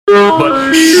But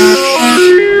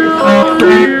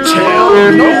don't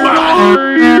tell nobody.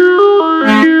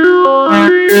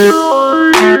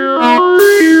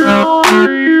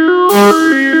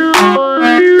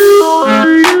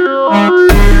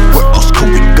 Where else could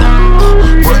we go?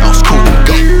 Where else could we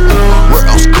go? Where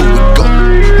else could we go?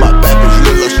 My bad bitch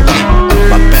let us know.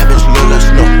 My bad bitch let us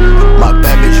know. My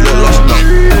bad bitch let us know.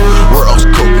 Where else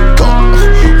could we go?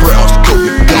 Where else could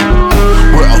we go?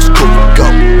 Where else could we go?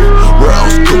 Where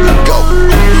else could we go?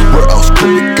 Where else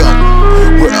could we go?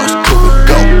 Where else could we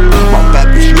go? My bad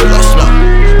bitch let us know.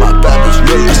 My bad bitch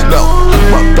let us know.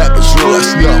 My bad bitch let us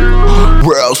know.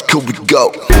 Where else could we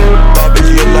go? Bad bitch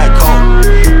look like home.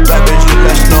 Bad bitch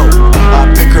let us know. I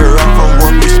pick her up from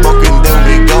work, we smoking, then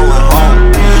we going home.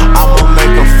 I'ma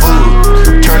make her food,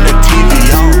 turn the TV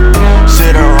on,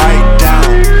 sit her right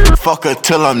down, fuck her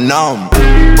till I'm numb.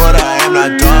 But I am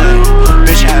not done.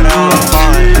 Bitch had all the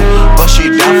fun, but she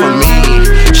down for me.